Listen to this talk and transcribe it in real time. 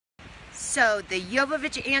So the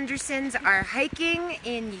Jovovich Andersons are hiking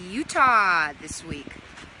in Utah this week.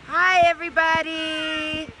 Hi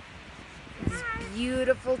everybody! These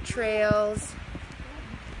beautiful trails.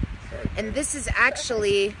 And this is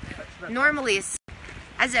actually normally,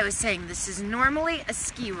 as I was saying, this is normally a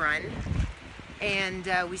ski run. And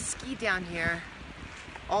we ski down here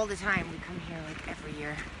all the time. We come here like every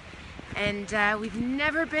year. And we've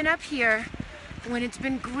never been up here when it's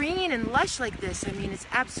been green and lush like this. I mean, it's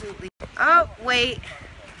absolutely... Oh, wait.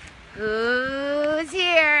 Who's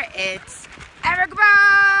here? It's Erica.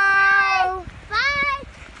 Bye!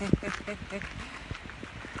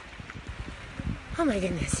 Oh my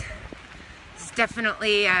goodness. It's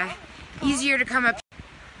definitely easier to come up.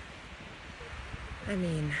 I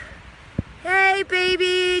mean, hey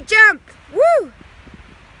baby, jump! Woo!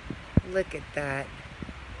 Look at that.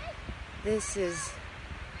 This is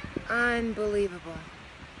unbelievable.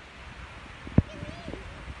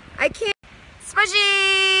 I can't.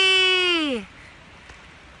 Smushy!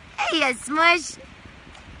 Hey, you smush!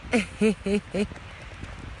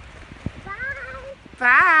 Bye!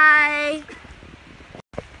 Bye!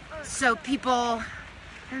 So people, I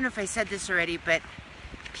don't know if I said this already, but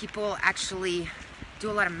people actually do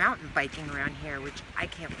a lot of mountain biking around here, which I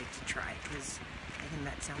can't wait to try because I think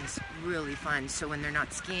that sounds really fun. So when they're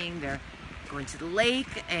not skiing, they're going to the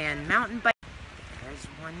lake and mountain bike. There's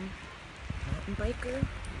one mountain biker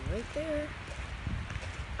right there.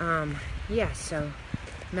 Yeah, so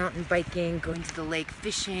mountain biking, going to the lake,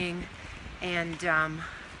 fishing, and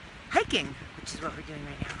hiking, which is what we're doing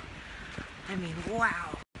right now. I mean,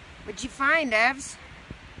 wow. What'd you find, Evs?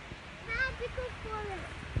 Magical forest.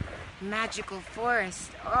 Magical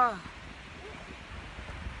forest. Oh.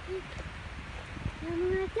 I'm not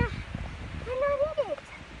in it.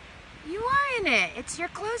 You are in it. It's your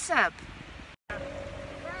close-up. That's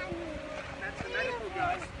the medical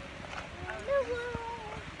guys.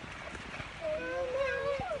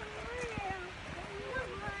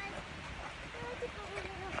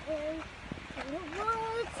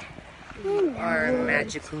 You are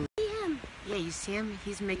magical. Yeah, you see him?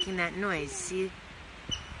 He's making that noise. See?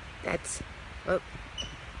 That's a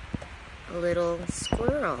little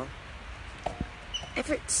squirrel.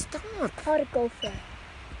 Everett, stop. How to go for it.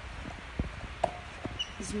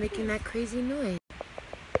 He's making that crazy noise.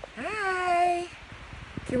 Hi.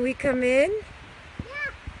 Can we come in?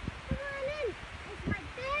 Yeah, come on in. It's my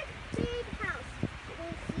big house.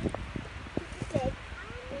 It's big.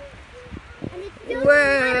 And it's really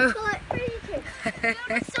Whoa. for you kids.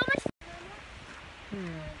 It's so much fun.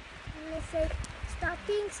 And they say, stop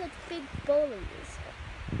being such big bullies.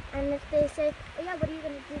 And if they say, oh yeah, what are you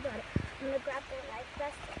going to do about it? I'm going to grab their life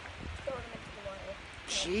vest and throw them into the water.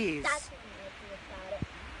 Jeez. That's what I'm going to do about it.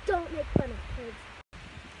 Don't make fun of kids.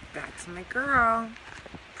 That's my girl.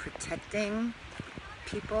 Protecting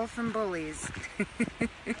people from bullies.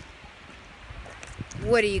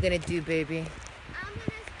 What are you going to do, baby? I'm going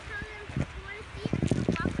to tell them where to see and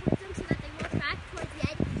walk towards them so that they won't track towards the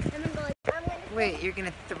edge. And then go like, I'm going to... Wait, you're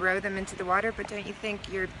going to throw them into the water, but don't you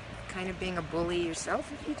think you're kind of being a bully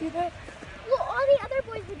yourself if you do that? Well, all the other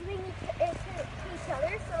boys are doing it to each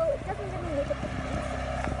other, so it doesn't really make a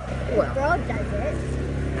difference. Well, The girl does it.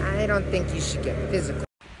 I don't think you should get physical.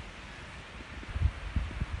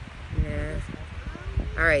 Nah.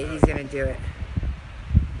 Alright, he's going to do it.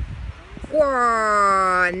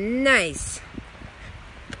 Whoa, nice.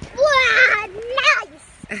 Wow, nice!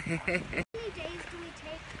 How many days do we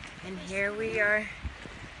take? And here we are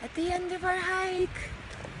at the end of our hike.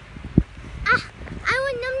 Ah, I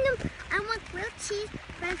want num-num. I want grilled cheese,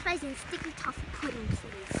 french fries, and sticky toffee pudding,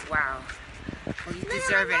 please. Wow. Well, you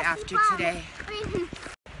deserve it after today.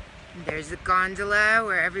 There's the gondola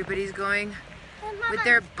where everybody's going with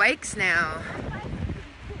their bikes now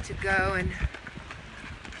to go and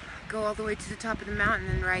go all the way to the top of the mountain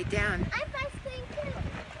and ride down. I'm bicycling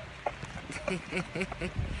too.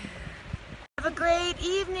 Have a great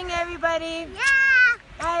evening, everybody. Yeah.